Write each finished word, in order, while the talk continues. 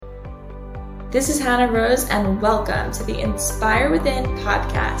This is Hannah Rose, and welcome to the Inspire Within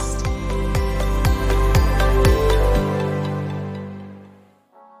podcast.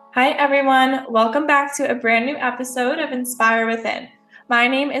 Hi, everyone. Welcome back to a brand new episode of Inspire Within. My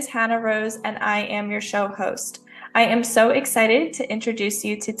name is Hannah Rose, and I am your show host. I am so excited to introduce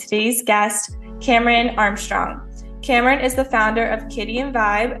you to today's guest, Cameron Armstrong. Cameron is the founder of Kitty and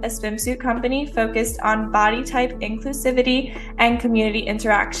Vibe, a swimsuit company focused on body type inclusivity and community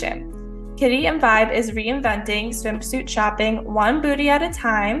interaction. Kitty and Vibe is reinventing swimsuit shopping one booty at a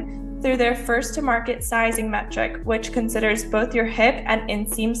time through their first-to-market sizing metric, which considers both your hip and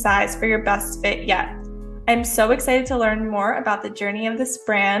inseam size for your best fit yet. I'm so excited to learn more about the journey of this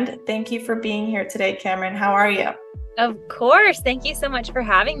brand. Thank you for being here today, Cameron. How are you? Of course. Thank you so much for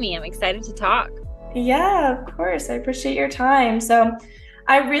having me. I'm excited to talk. Yeah, of course. I appreciate your time. So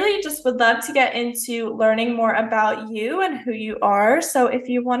I really just would love to get into learning more about you and who you are. So if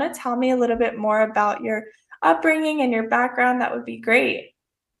you want to tell me a little bit more about your upbringing and your background, that would be great.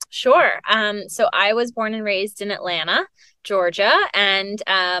 Sure. So I was born and raised in Atlanta, Georgia, and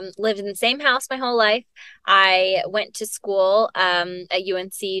lived in the same house my whole life. I went to school at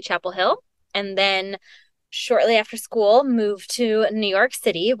UNC Chapel Hill, and then shortly after school, moved to New York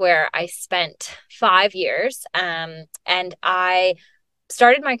City, where I spent 5 years. And I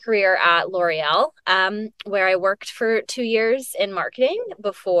started my career at L'Oreal, where I worked for 2 years in marketing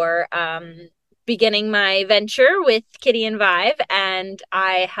before beginning my venture with Kitty and Vibe. And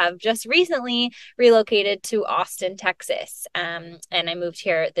I have just recently relocated to Austin, Texas. And I moved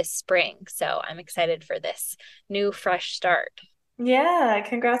here this spring. So I'm excited for this new, fresh start. Yeah,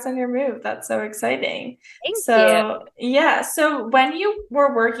 congrats on your move. That's so exciting. Thank you. Yeah. So when you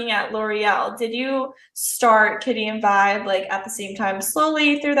were working at L'Oreal, did you start Kitty and Vibe like at the same time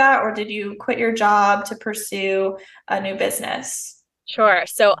slowly through that, or did you quit your job to pursue a new business? Sure.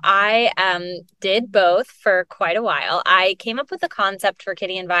 So I did both for quite a while. I came up with the concept for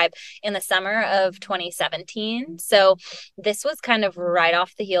Kitty and Vibe in the summer of 2017. So this was kind of right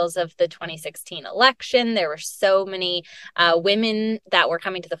off the heels of the 2016 election. There were so many women that were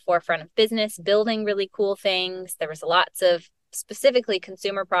coming to the forefront of business, building really cool things. There was lots of specifically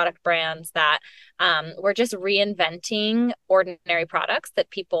consumer product brands that were just reinventing ordinary products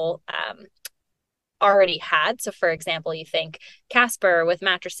that people already had. So for example, you think Casper with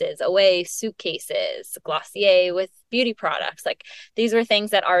mattresses, Away suitcases, Glossier with beauty products. Like these were things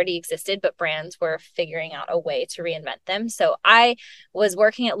that already existed, but brands were figuring out a way to reinvent them. So I was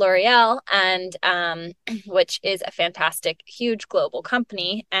working at L'Oreal, and which is a fantastic, huge global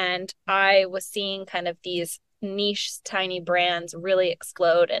company. And I was seeing kind of these niche tiny brands really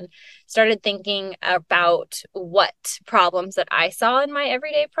explode, and started thinking about what problems that I saw in my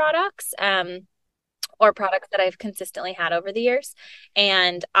everyday products, or products that I've consistently had over the years.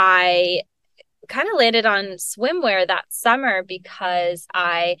 And I kind of landed on swimwear that summer because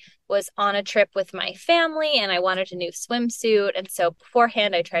I was on a trip with my family and I wanted a new swimsuit. And so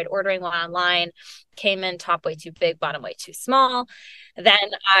beforehand, I tried ordering one online, came in top way too big, bottom way too small.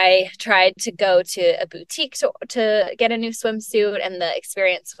 Then I tried to go to a boutique to get a new swimsuit, and the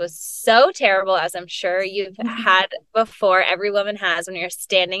experience was so terrible, as I'm sure you've had before. Every woman has, when you're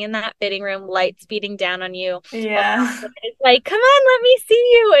standing in that fitting room, lights beating down on you. Yeah. It's like, come on, let me see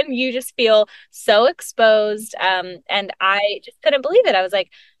you. And you just feel so exposed. And I just couldn't believe it. I was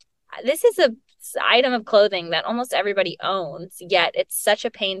like, this is a item of clothing that almost everybody owns, yet it's such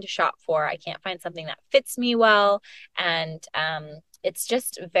a pain to shop for. I can't find something that fits me well. And it's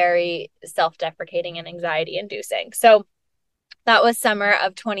just very self-deprecating and anxiety inducing. So that was summer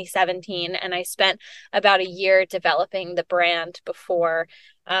of 2017. And I spent about a year developing the brand before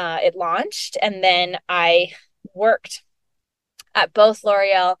it launched. And then I worked at both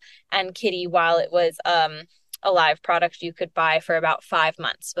L'Oreal and Kitty while it was a live product you could buy for about 5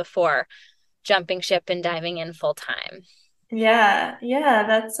 months before jumping ship and diving in full time. Yeah,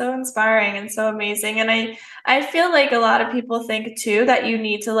 that's so inspiring and so amazing. And I feel like a lot of people think too that you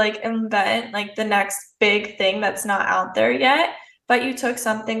need to like invent like the next big thing that's not out there yet, but you took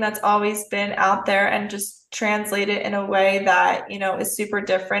something that's always been out there and just translate it in a way that, is super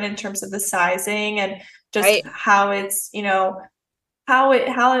different in terms of the sizing and just Right. how it's, how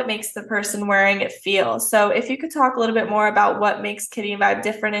it makes the person wearing it feel. So if you could talk a little bit more about what makes Kitty and Vibe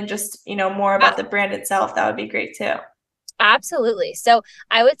different and just, more about the brand itself, that would be great too. Absolutely. So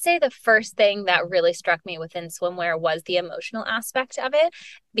I would say the first thing that really struck me within swimwear was the emotional aspect of it,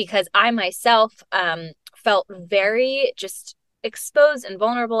 because I myself felt very just exposed and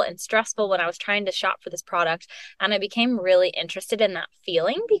vulnerable and stressful when I was trying to shop for this product. And I became really interested in that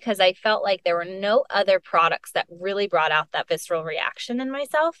feeling because I felt like there were no other products that really brought out that visceral reaction in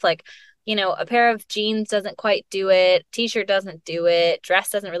myself. Like a pair of jeans doesn't quite do it, t-shirt doesn't do it, dress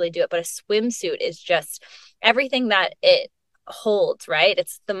doesn't really do it, but a swimsuit is just everything that it holds, right?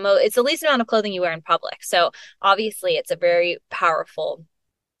 It's the least amount of clothing you wear in public. So obviously it's a very powerful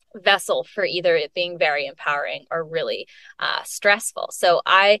vessel for either it being very empowering or really stressful. So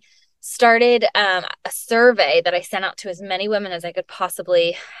I started a survey that I sent out to as many women as I could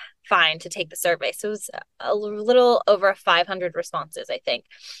possibly find to take the survey. So it was a little over 500 responses, I think.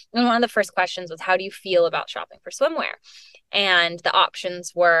 And one of the first questions was, how do you feel about shopping for swimwear? And the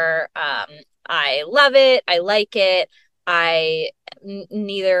options were, I love it, I like it,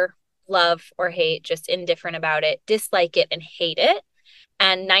 neither love or hate, just indifferent about it, dislike it, and hate it.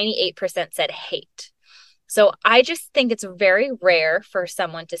 And 98% said hate. So I just think it's very rare for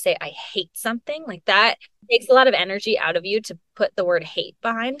someone to say, I hate something. Like that takes a lot of energy out of you to put the word hate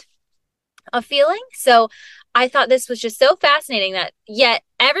behind a feeling. So I thought this was just so fascinating that yet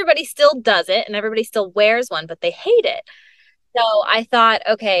everybody still does it and everybody still wears one, but they hate it. So I thought,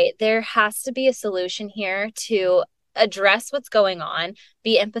 okay, there has to be a solution here to address what's going on,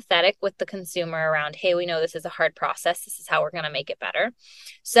 be empathetic with the consumer around, hey, we know this is a hard process. This is how we're going to make it better.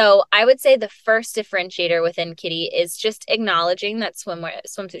 So I would say the first differentiator within Kitty is just acknowledging that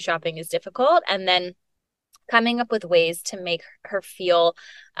swimsuit shopping is difficult, and then coming up with ways to make her feel,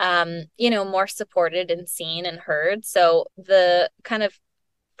 more supported and seen and heard. So the kind of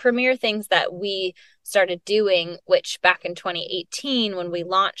premier things that we started doing, which back in 2018 when we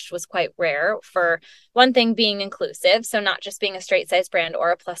launched was quite rare, for one thing being inclusive, so not just being a straight size brand or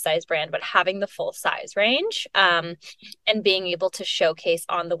a plus size brand, but having the full size range, and being able to showcase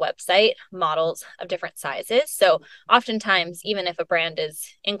on the website models of different sizes. So oftentimes, even if a brand is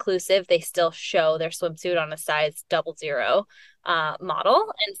inclusive, they still show their swimsuit on a size 00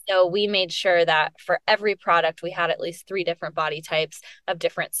 model. And so we made sure that for every product, we had at least 3 different body types of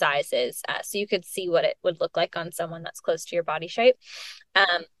different sizes. So you could see what it would look like on someone that's close to your body shape.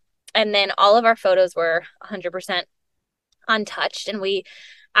 And then all of our photos were 100% untouched, and we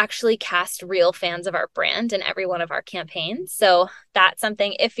actually cast real fans of our brand in every one of our campaigns. So that's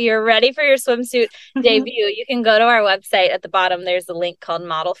something, if you're ready for your swimsuit debut, you can go to our website. At the bottom, there's a link called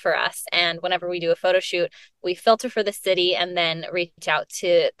Model for Us. And whenever we do a photo shoot, we filter for the city and then reach out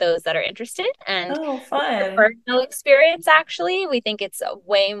to those that are interested. And Oh, the fun. personal experience, actually, we think it's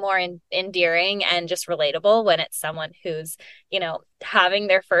way more endearing and just relatable when it's someone who's, having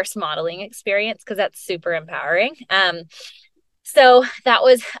their first modeling experience, because that's super empowering. So that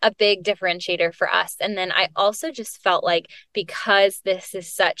was a big differentiator for us. And then I also just felt like, because this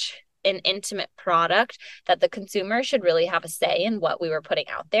is such an intimate product, that the consumer should really have a say in what we were putting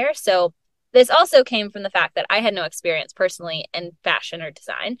out there. So this also came from the fact that I had no experience personally in fashion or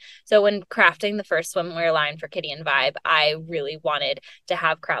design. So when crafting the first swimwear line for Kitty and Vibe, I really wanted to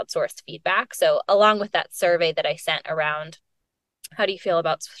have crowdsourced feedback. So along with that survey that I sent around, how do you feel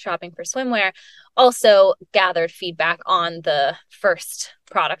about shopping for swimwear, also gathered feedback on the first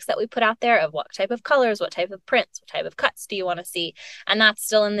products that we put out there, of what type of colors, what type of prints, what type of cuts do you want to see. And that's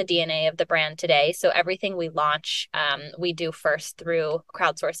still in the DNA of the brand today. So everything we launch, we do first through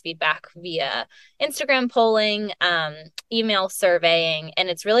crowdsource feedback via Instagram polling, email surveying. And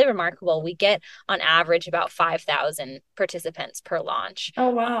it's really remarkable. We get on average about 5,000 participants per launch. Oh,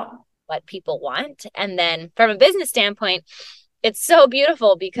 wow. What people want. And then from a business standpoint, it's so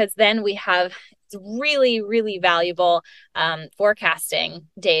beautiful, because then we have really, really valuable forecasting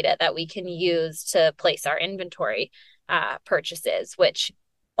data that we can use to place our inventory purchases, which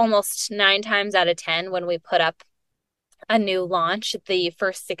almost 9 times out of 10, when we put up a new launch, the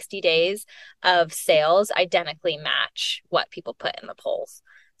first 60 days of sales identically match what people put in the polls.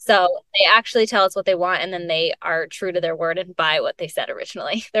 So they actually tell us what they want, and then they are true to their word and buy what they said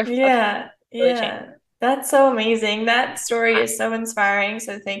originally. They're Yeah, really changed. yeah. That's so amazing. That story is so inspiring.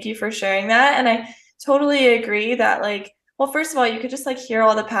 So thank you for sharing that. And I totally agree that well, first of all, you could just hear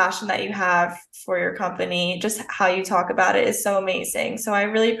all the passion that you have for your company. Just how you talk about it is so amazing. So I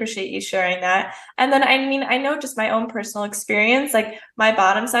really appreciate you sharing that. And then I mean, I know just my own personal experience, my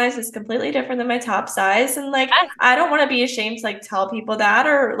bottom size is completely different than my top size. And Yes, I don't want to be ashamed to tell people that,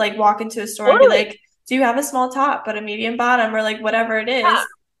 or walk into a store and be totally. like, do you have a small top but a medium bottom, or whatever it Yeah, is.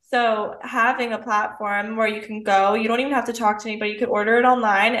 So having a platform where you can go, you don't even have to talk to anybody. You could order it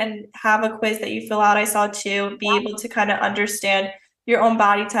online and have a quiz that you fill out. I saw too, be able to kind of understand your own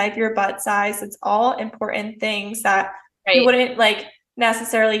body type, your butt size. It's all important things that you right. wouldn't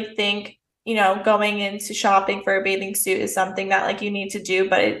necessarily think, going into shopping for a bathing suit is something that you need to do,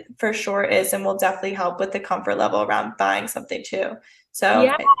 but it for sure is, and will definitely help with the comfort level around buying something too. So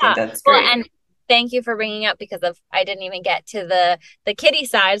Yeah. I think that's Well, and great. thank you for bringing up because of I didn't even get to the kitty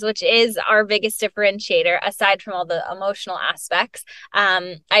size, which is our biggest differentiator aside from all the emotional aspects.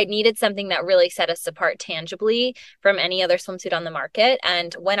 I needed something that really set us apart tangibly from any other swimsuit on the market.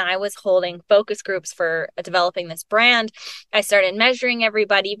 And when I was holding focus groups for developing this brand, I started measuring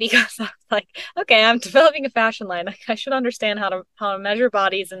everybody because I was like, okay, I'm developing a fashion line. I should understand how to measure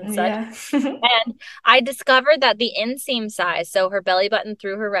bodies and such. Yeah. And I discovered that the inseam size, so her belly button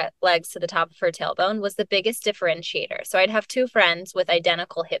through her legs to the top of her tailbone, was the biggest differentiator. So I'd have two friends with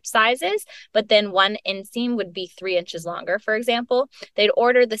identical hip sizes, but then one inseam would be 3 inches longer, for example. They'd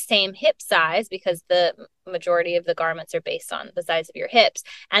order the same hip size because the majority of the garments are based on the size of your hips.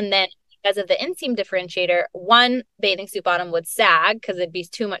 And then because of the inseam differentiator, one bathing suit bottom would sag because it'd be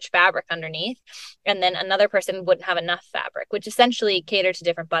too much fabric underneath. And then another person wouldn't have enough fabric, which essentially cater to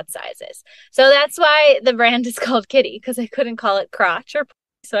different butt sizes. So that's why the brand is called Kitty, because I couldn't call it crotch or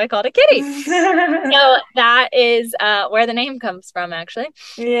so I called it Kitty. So that is where the name comes from, actually.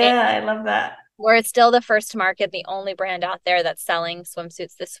 And Yeah, I love that. we're still the first to market, the only brand out there that's selling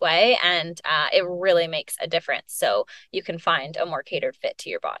swimsuits this way. And it really makes a difference. So you can find a more catered fit to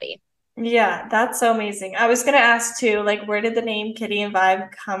your body. Yeah, that's so amazing. I was gonna ask too, like, where did the name Kitty and Vibe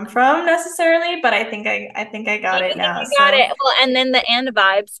come from necessarily? But I think I got You it now. you got So, it. Well, and then the and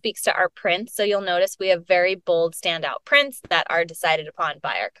vibe speaks to our prints. So you'll notice we have very bold standout prints that are decided upon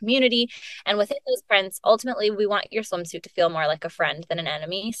by our community. And within those prints, ultimately, we want your swimsuit to feel more like a friend than an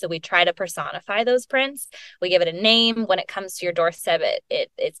enemy. So we try to personify those prints. We give it a name. When it comes to your doorstep,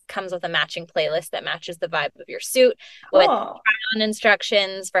 it comes with a matching playlist that matches the vibe of your suit with cool. on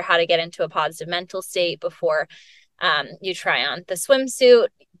instructions for how to get into a positive mental state before you try on the swimsuit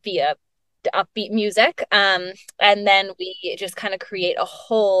via upbeat music. And then we just kind of create a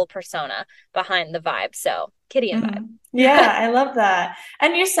whole persona behind the vibe. So Kitty and Hmm. Vibe. Yeah, I love that.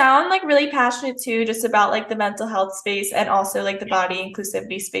 And you sound like really passionate too, just about like the mental health space and also like the body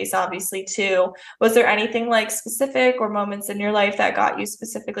inclusivity space, obviously, too. Was there anything like specific or moments in your life that got you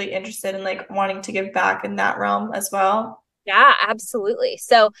specifically interested in like wanting to give back in that realm as well? Yeah, absolutely.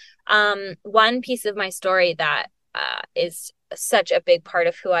 So, one piece of my story that is such a big part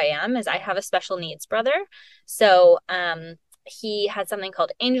of who I am is I have a special needs brother. So, he has something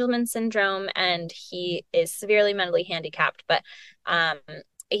called Angelman syndrome, and he is severely mentally handicapped. But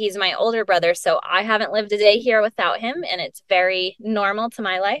he's my older brother, so I haven't lived a day here without him, and it's very normal to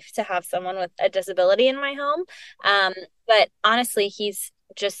my life to have someone with a disability in my home. Um, but honestly, he's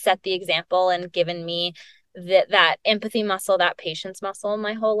just set the example and given me that empathy muscle, that patience muscle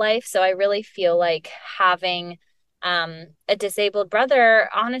my whole life. So I really feel like having a disabled brother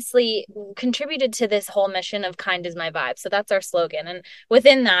honestly contributed to this whole mission of kind is my vibe. So that's our slogan. And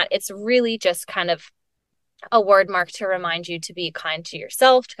within that, it's really just kind of a word mark to remind you to be kind to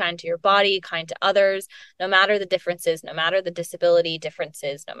yourself, kind to your body, kind to others, no matter the differences, no matter the disability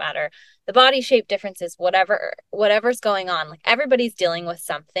differences, no matter the body shape differences, whatever's going on. Like everybody's dealing with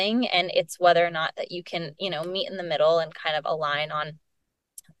something, and it's whether or not that you can, meet in the middle and kind of align on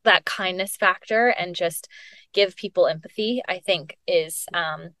that kindness factor and just give people empathy, I think is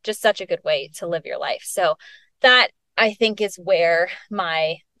just such a good way to live your life. So that I think is where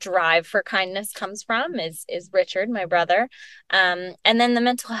my drive for kindness comes from is Richard, my brother. And then the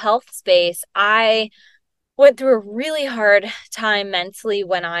mental health space, I went through a really hard time mentally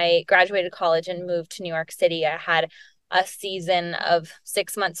when I graduated college and moved to New York City. I had a season of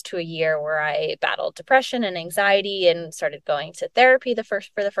 6 months to a year where I battled depression and anxiety and started going to therapy for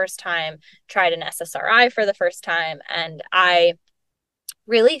the first time, tried an SSRI for the first time, and I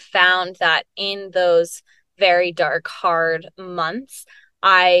really found that in those very dark, hard months,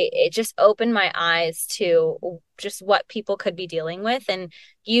 it just opened my eyes to just what people could be dealing with. And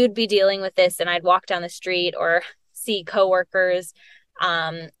you'd be dealing with this, and I'd walk down the street or see coworkers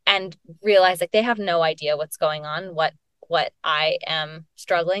and realize like they have no idea what's going on, what I am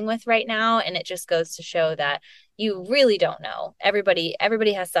struggling with right now. And it just goes to show that you really don't know. Everybody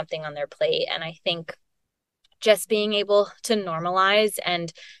has something on their plate. And I think just being able to normalize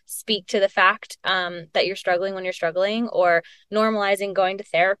and speak to the fact that you're struggling when you're struggling, or normalizing going to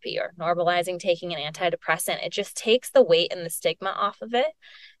therapy, or normalizing taking an antidepressant, it just takes the weight and the stigma off of it.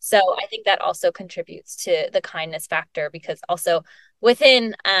 So I think that also contributes to the kindness factor, because also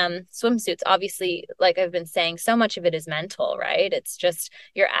within swimsuits, obviously, like I've been saying, so much of it is mental, right? It's just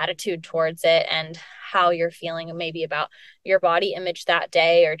your attitude towards it and how you're feeling maybe about your body image that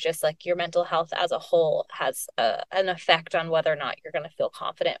day, or just like your mental health as a whole has an effect on whether or not you're going to feel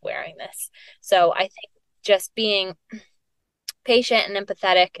confident wearing this. So I think just being patient and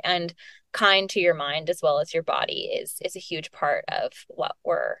empathetic and kind to your mind as well as your body is a huge part of what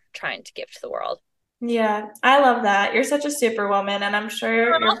we're trying to give to the world. Yeah, I love that. You're such a superwoman, and I'm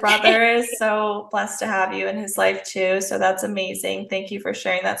sure your brother is so blessed to have you in his life too. So that's amazing. Thank you for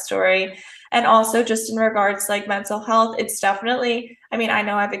sharing that story. And also, just in regards to like mental health, it's definitely, I mean, I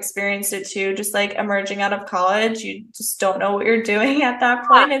know I've experienced it too, just like emerging out of college, you just don't know what you're doing at that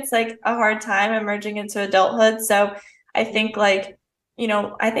point. It's like a hard time emerging into adulthood. So I Yeah. think like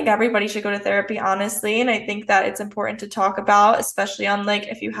I think everybody should go to therapy, honestly. And I think that it's important to talk about, especially on like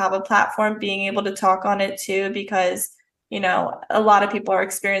if you have a platform, being able to talk on it too, because, a lot of people are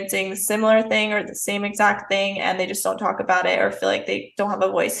experiencing the similar thing or the same exact thing, and they just don't talk about it or feel like they don't have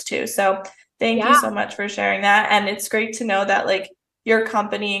a voice too. So thank you Yeah, so much for sharing that. And it's great to know that like your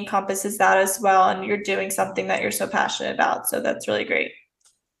company encompasses that as well, and you're doing something that you're so passionate about. So that's really great.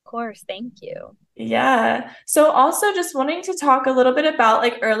 of course. Thank you. Yeah. So also just wanting to talk a little bit about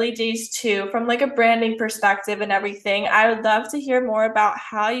like early days too, from like a branding perspective and everything. I would love to hear more about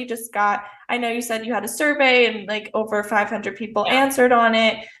how you just got, I know you said you had a survey and like over 500 people Yeah. answered on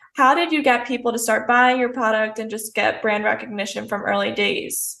it. How did you get people to start buying your product and just get brand recognition from early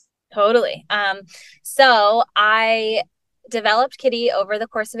days? Totally. So I developed Kitty over the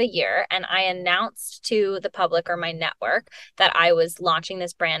course of a year, and I announced to the public or my network that I was launching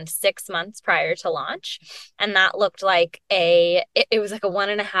this brand 6 months prior to launch. And that looked like it was like a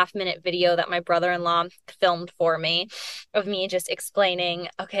 1.5 minute video that my brother-in-law filmed for me of me just explaining,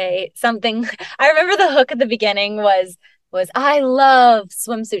 okay, something. I remember the hook at the beginning was I love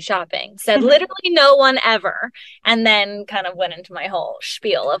swimsuit shopping. Said literally no one ever, and then kind of went into my whole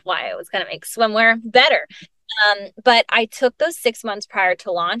spiel of why I was going to make swimwear better. But I took those 6 months prior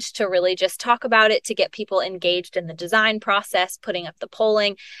to launch to really just talk about it, to get people engaged in the design process, putting up the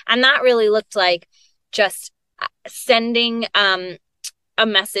polling. And that really looked like just sending a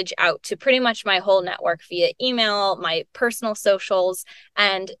message out to pretty much my whole network via email, my personal socials,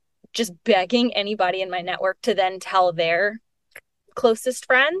 and just begging anybody in my network to then tell their closest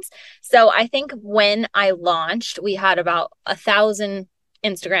friends. So I think when I launched, we had about 1,000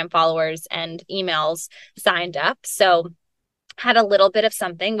 Instagram followers and emails signed up. So had a little bit of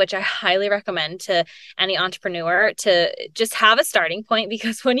something, which I highly recommend to any entrepreneur to just have a starting point,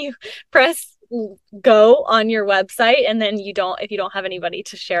 because when you press go on your website and then if you don't have anybody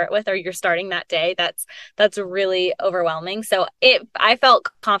to share it with, or you're starting that day, that's really overwhelming. So I felt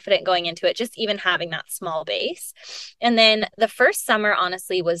confident going into it, just even having that small base. And then the first summer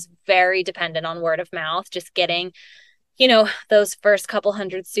honestly was very dependent on word of mouth, just getting those first couple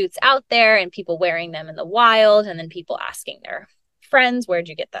hundred suits out there and people wearing them in the wild, and then people asking their friends, where'd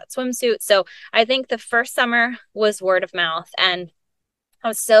you get that swimsuit? So I think the first summer was word of mouth. And I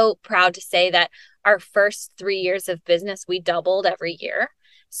was so proud to say that our first 3 years of business, we doubled every year.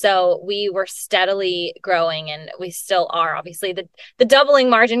 So we were steadily growing, and we still are. Obviously, the doubling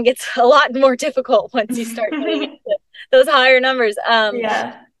margin gets a lot more difficult once you start getting into those higher numbers.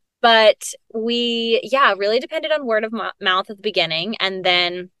 Yeah. But we, yeah, really depended on word of mouth at the beginning. And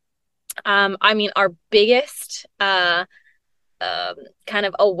then, I mean, our biggest kind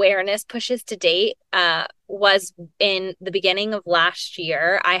of awareness pushes to date was in the beginning of last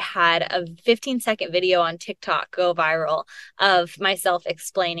year. I had a 15-second video on TikTok go viral of myself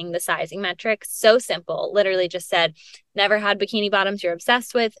explaining the sizing metrics. So simple, literally just said, never had bikini bottoms you're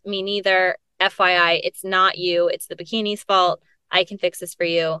obsessed with, me neither. FYI, it's not you, it's the bikini's fault. I can fix this for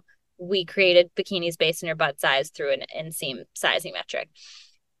you. We created bikinis based on your butt size through an inseam sizing metric.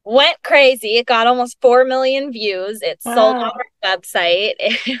 Went crazy. It got almost 4 million views. It sold on Wow. our website.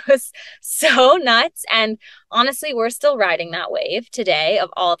 It was so nuts. And honestly, we're still riding that wave today of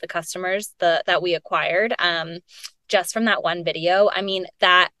all of the customers that we acquired just from that one video. I mean,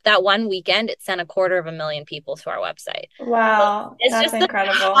 that one weekend, it sent 250,000 people to our website. Wow. It's That's just the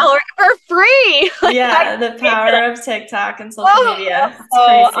incredible. power for free. Like I Yeah, the can't. power of TikTok and social Oh, media. It's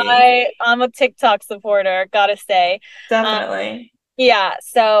oh, crazy. I'm a TikTok supporter, gotta say. Um, Definitely. yeah,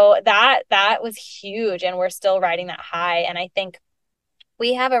 so that was huge, and we're still riding that high. And I think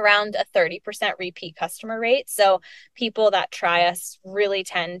we have around a 30% repeat customer rate. So people that try us really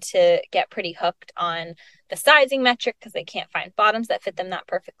tend to get pretty hooked on the sizing metric because they can't find bottoms that fit them that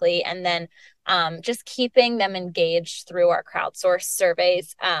perfectly. And then just keeping them engaged through our crowdsourced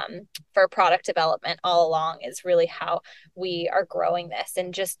surveys for product development all along is really how we are growing this,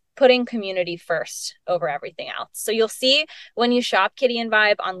 and just putting community first over everything else. So you'll see when you shop Kitty and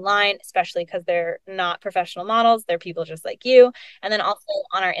Vibe online, especially because they're not professional models, they're people just like you. And then also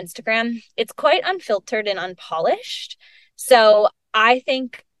on our Instagram, it's quite unfiltered and unpolished. So I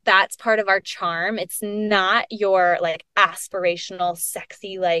think that's part of our charm. It's not your like aspirational,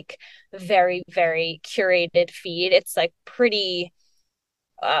 sexy, like very, very curated feed. It's like pretty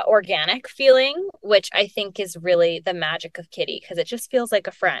organic feeling, which I think is really the magic of Kitty because it just feels like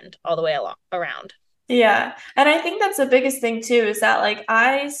a friend all the way around. Yeah. And I think that's the biggest thing too, is that like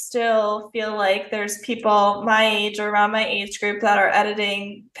I still feel like there's people my age or around my age group that are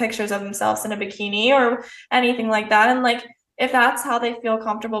editing pictures of themselves in a bikini or anything like that. And like if that's how they feel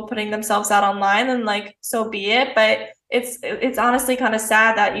comfortable putting themselves out online, then like so be it. But it's honestly kind of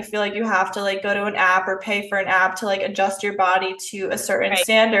sad that you feel like you have to like go to an app or pay for an app to like adjust your body to a certain Right.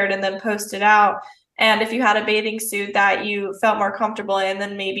 standard and then post it out. And if you had a bathing suit that you felt more comfortable in,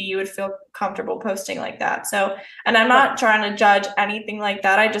 then maybe you would feel comfortable posting like that. So, and I'm not trying to judge anything like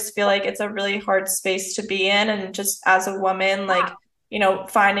that. I just feel like it's a really hard space to be in. And just as a woman, like,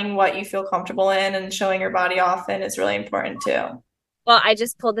 finding what you feel comfortable in and showing your body off in is really important too. Well, I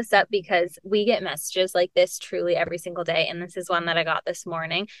just pulled this up because we get messages like this truly every single day. And this is one that I got this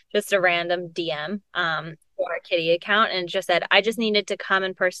morning, just a random DM for our Kitty account. And it just said, I just needed to come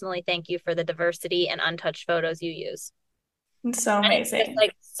and personally thank you for the diversity and untouched photos you use. It's so And it's just amazing.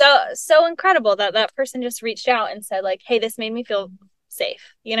 like so incredible that that person just reached out and said like, hey, this made me feel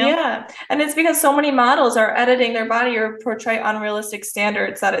safe, you know? Yeah. And it's because so many models are editing their body or portray unrealistic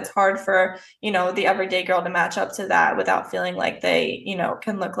standards that it's hard for, the everyday girl to match up to that without feeling like they,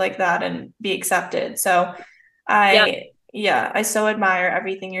 can look like that and be accepted. So Yeah. yeah, I so admire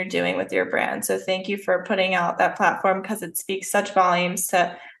everything you're doing with your brand. So thank you for putting out that platform because it speaks such volumes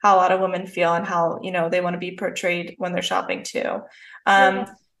to how a lot of women feel and how, they want to be portrayed when they're shopping too. Yeah.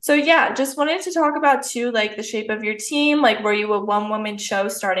 So yeah, just wanted to talk about too, like the shape of your team. Like, were you a one woman show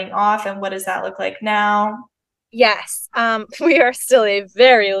starting off, and what does that look like now? Yes. We are still a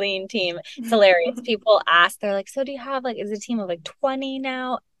very lean team. It's hilarious. People ask, they're like, so do you have like, is it a team of like 20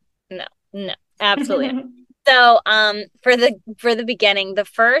 now? No, no, absolutely not. So, for the beginning, the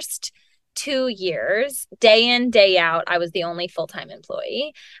first 2 years, day in, day out, I was the only full-time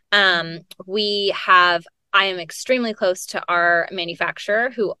employee. We have I am extremely close to our manufacturer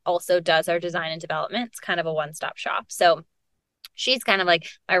who also does our design and development. It's kind of a one-stop shop. So she's kind of like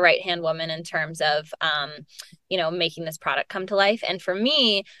my right hand woman in terms of making this product come to life. And for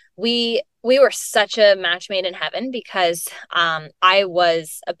me, we were such a match made in heaven because I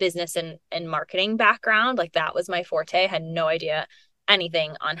was a business and marketing background. Like that was my forte. I had no idea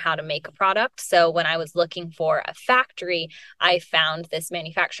anything on how to make a product. So when I was looking for a factory, I found this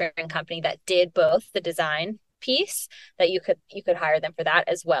manufacturing company that did both the design piece that you could hire them for that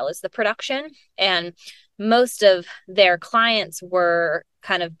as well as the production. And most of their clients were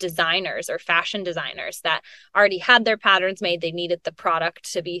kind of designers or fashion designers that already had their patterns made. They needed the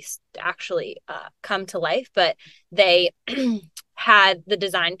product to be actually come to life, but they had the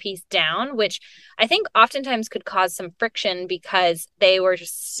design piece down, which I think oftentimes could cause some friction because they were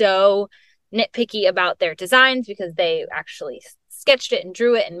just so nitpicky about their designs because they actually sketched it and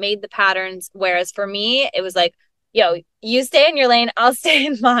drew it and made the patterns. Whereas for me, it was like, yo, you stay in your lane, I'll stay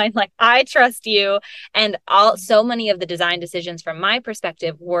in mine. Like I trust you. And so many of the design decisions from my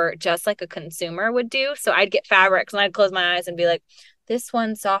perspective were just like a consumer would do. So I'd get fabrics and I'd close my eyes and be like, this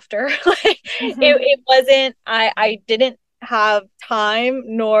one's softer. Like it wasn't, I didn't have time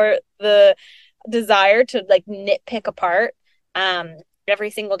nor the desire to like nitpick apart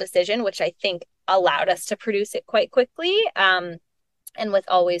every single decision, which I think allowed us to produce it quite quickly. And with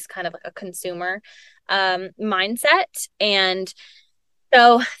always kind of a consumer mindset. And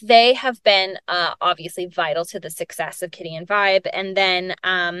so they have been obviously vital to the success of Kitty and Vibe. And then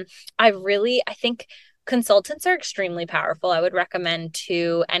I think consultants are extremely powerful. I would recommend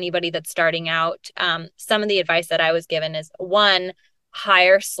to anybody that's starting out. Some of the advice that I was given is one,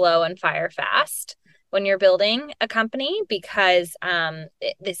 hire slow and fire fast when you're building a company because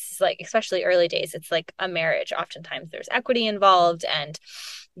this is like, especially early days, it's like a marriage. Oftentimes there's equity involved and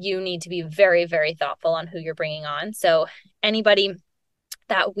you need to be very, very thoughtful on who you're bringing on. So anybody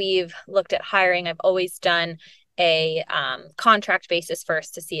that we've looked at hiring, I've always done a contract basis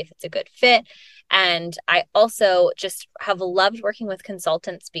first to see if it's a good fit. And I also just have loved working with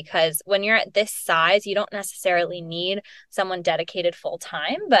consultants because when you're at this size, you don't necessarily need someone dedicated full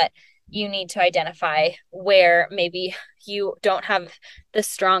time, but you need to identify where maybe you don't have the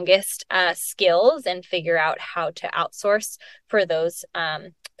strongest skills and figure out how to outsource for those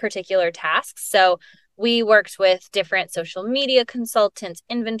particular tasks. So we worked with different social media consultants,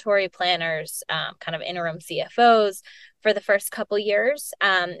 inventory planners, kind of interim CFOs for the first couple years,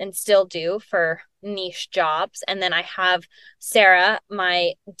 and still do for niche jobs. And then I have Sarah,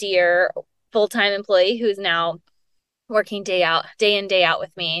 my dear full-time employee, who's now working day in, day out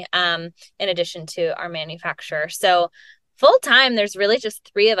with me, in addition to our manufacturer. So full time, there's really just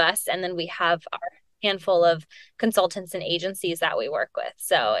three of us. And then we have our handful of consultants and agencies that we work with.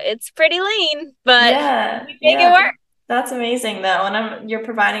 So it's pretty lean, but Yeah, we make it yeah. work. That's amazing though. And you're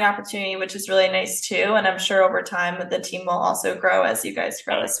providing opportunity, which is really nice too. And I'm sure over time that the team will also grow as you guys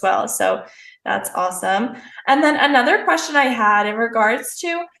grow as well. So that's awesome. And then another question I had in regards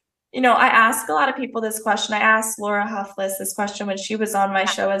to, I ask a lot of people this question. I asked Laura Huffless this question when she was on my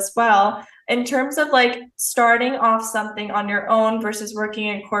show as well. In terms of like starting off something on your own versus working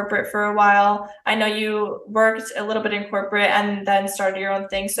in corporate for a while, I know you worked a little bit in corporate and then started your own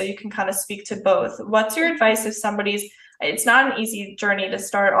thing, so you can kind of speak to both. What's your advice if it's not an easy journey to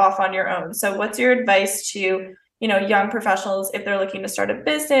start off on your own. So what's your advice to, young professionals if they're looking to start a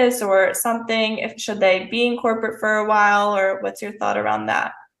business or something? If should they be in corporate for a while, or what's your thought around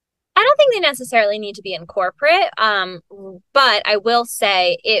that? I don't think they necessarily need to be in corporate, but I will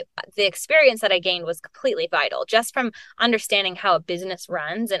say the experience that I gained was completely vital, just from understanding how a business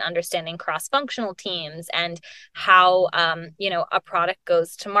runs and understanding cross-functional teams and how a product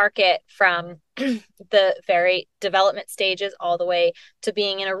goes to market from the very development stages all the way to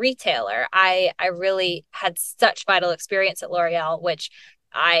being in a retailer. I really had such vital experience at L'Oreal, which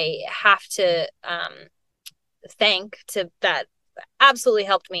I have to thank to that absolutely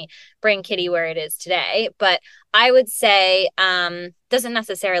helped me bring Kitty where it is today. But I would say doesn't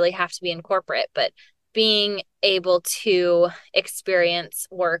necessarily have to be in corporate, but being able to experience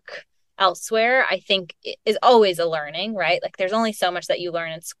work elsewhere, I think is always a learning, right? Like there's only so much that you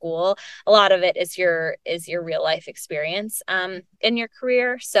learn in school. A lot of it is your real life experience in your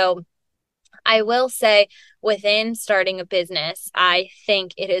career. So I will say within starting a business, I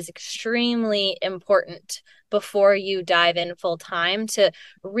think it is extremely important before you dive in full time to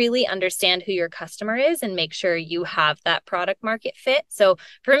really understand who your customer is and make sure you have that product market fit. So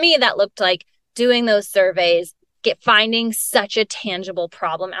for me, that looked like doing those surveys, finding such a tangible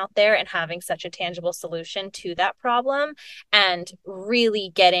problem out there and having such a tangible solution to that problem, and really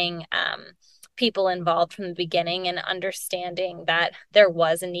getting people involved from the beginning and understanding that there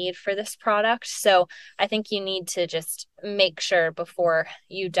was a need for this product. So I think you need to just make sure before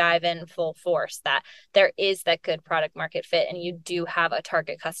you dive in full force that there is that good product market fit and you do have a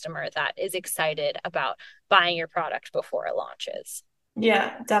target customer that is excited about buying your product before it launches.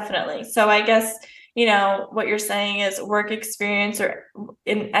 Yeah, definitely. So I guess, what you're saying is work experience or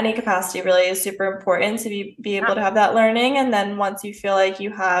in any capacity really is super important to be able to have that learning. And then once you feel like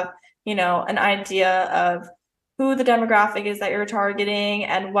you have, an idea of who the demographic is that you're targeting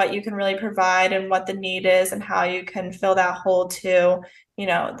and what you can really provide and what the need is and how you can fill that hole too,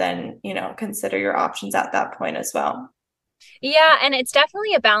 then, consider your options at that point as well. Yeah, and it's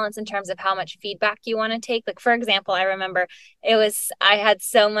definitely a balance in terms of how much feedback you want to take. Like, for example, I remember I had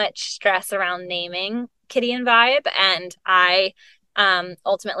so much stress around naming Kitty and Vibe, and I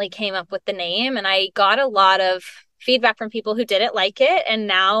ultimately came up with the name, and I got a lot of feedback from people who didn't like it, and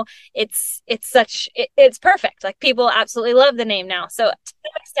now it's perfect. Like people absolutely love the name now. So to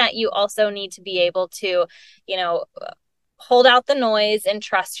some extent, you also need to be able to, you know, hold out the noise and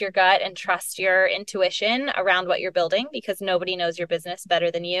trust your gut and trust your intuition around what you're building, because nobody knows your business better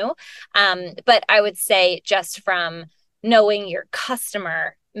than you. But I would say just from knowing your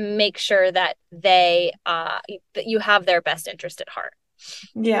customer, make sure that that you have their best interest at heart.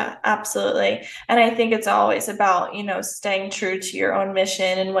 Yeah, absolutely. And I think it's always about, staying true to your own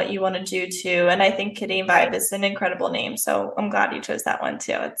mission and what you want to do too. And I think Kitty and Right. Vibe is an incredible name. So I'm glad you chose that one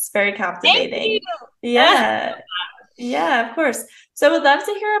too. It's very Thank you. captivating. Yeah. Yeah, of course. So I would love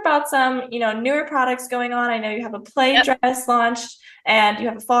to hear about some, newer products going on. I know you have a play Yep. dress launched and you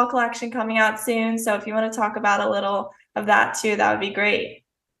have a fall collection coming out soon. So if you want to talk about a little of that too, that would be great.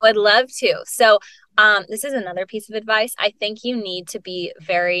 Would love to. So, this is another piece of advice. I think you need to be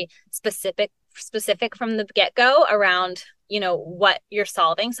very specific from the get-go around, what you're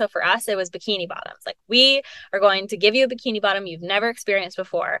solving. So for us, it was bikini bottoms. Like we are going to give you a bikini bottom you've never experienced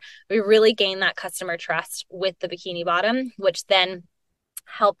before. We really gained that customer trust with the bikini bottom, which then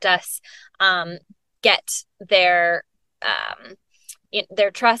helped us get their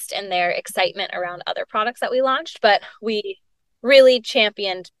trust and their excitement around other products that we launched. But we really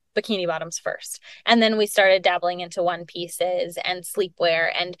championed bikini bottoms first. And then we started dabbling into one pieces and sleepwear.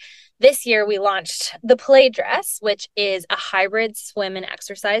 And this year we launched the play dress, which is a hybrid swim and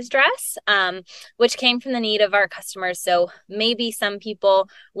exercise dress, which came from the need of our customers. So maybe some people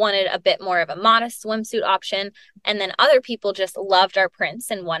wanted a bit more of a modest swimsuit option, and then other people just loved our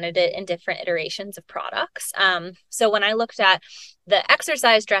prints and wanted it in different iterations of products. So when I looked at the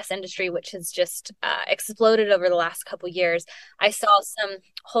exercise dress industry, which has just exploded over the last couple years, I saw some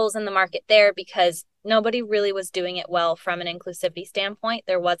holes in the market there because nobody really was doing it well from an inclusivity standpoint.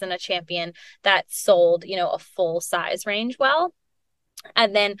 There wasn't a champion that sold, a full size range well.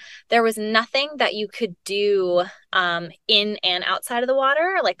 And then there was nothing that you could do in and outside of the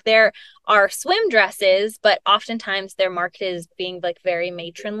water. Like there are swim dresses, but oftentimes their market is being like very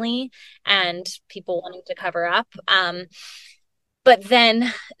matronly and people wanting to cover up. But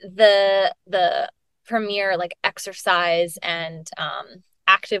then the premier like exercise and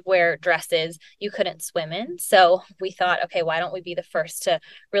activewear dresses you couldn't swim in. So we thought, okay, why don't we be the first to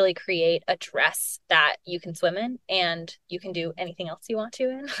really create a dress that you can swim in and you can do anything else you want to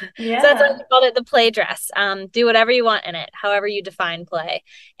in. So that's why we called it the play dress. Do whatever you want in it, however you define play.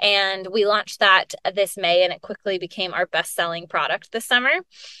 And we launched that this May, and it quickly became our best-selling product this summer.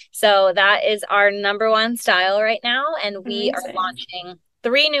 So that is our number one style right now. And we are launching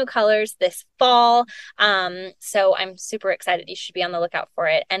 3 new colors this fall. So I'm super excited. You should be on the lookout for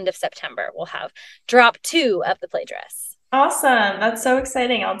it. End of September, we'll have drop 2 of the play dress. Awesome. That's so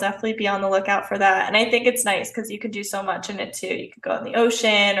exciting. I'll definitely be on the lookout for that. And I think it's nice because you could do so much in it too. You could go in the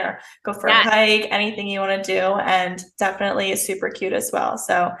ocean or go for a hike, anything you want to do. And definitely is super cute as well.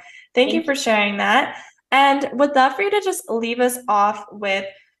 So thank you for sharing that. And would love for you to just leave us off with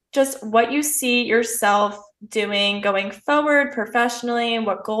just what you see yourself doing going forward professionally and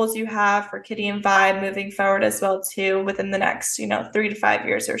what goals you have for Kitty and Vibe moving forward as well too within the next 3 to 5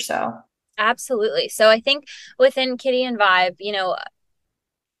 years or so. Absolutely. So I think within Kitty and Vibe,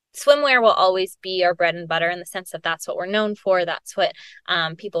 swimwear will always be our bread and butter in the sense that that's what we're known for. That's what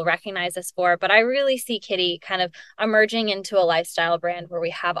people recognize us for. But I really see Kitty kind of emerging into a lifestyle brand where we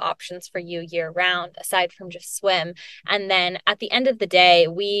have options for you year round, aside from just swim. And then at the end of the day,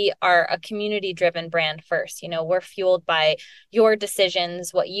 we are a community driven brand first. We're fueled by your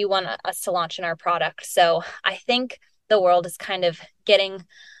decisions, what you want us to launch in our product. So I think the world is kind of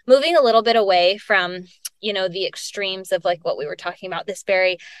moving a little bit away from the extremes of like what we were talking about, this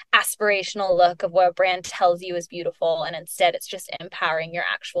very aspirational look of what a brand tells you is beautiful, and instead it's just empowering your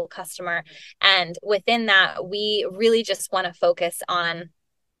actual customer. And within that, we really just want to focus on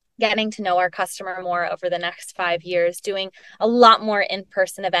getting to know our customer more over the next 5 years, doing a lot more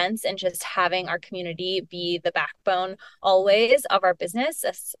in-person events, and just having our community be the backbone always of our business,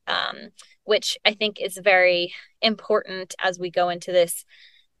 which I think is very important as we go into this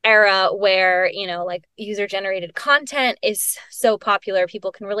era where like user generated content is so popular,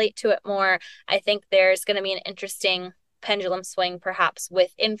 people can relate to it more. I think there's going to be an interesting pendulum swing perhaps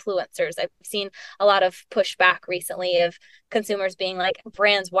with influencers. I've seen a lot of pushback recently of consumers being like,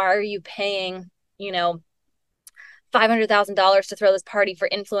 brands, why are you paying $500,000 to throw this party for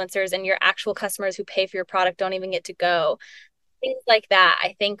influencers and your actual customers who pay for your product don't even get to go? Things like that.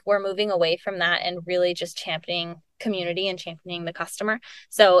 I think we're moving away from that and really just championing community and championing the customer.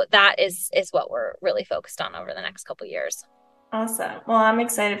 So that is what we're really focused on over the next couple of years. Awesome. Well, I'm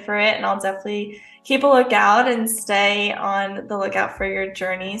excited for it, and I'll definitely keep a lookout and stay on the lookout for your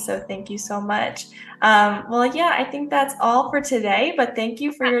journey. So thank you so much. I think that's all for today, but thank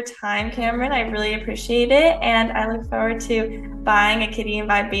you for your time, Cameron. I really appreciate it. And I look forward to buying a Kitty and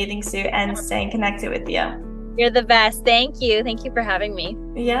Vibe bathing suit and staying connected with you. You're the best. Thank you. Thank you for having me.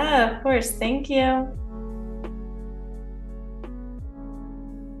 Yeah, of course. Thank you.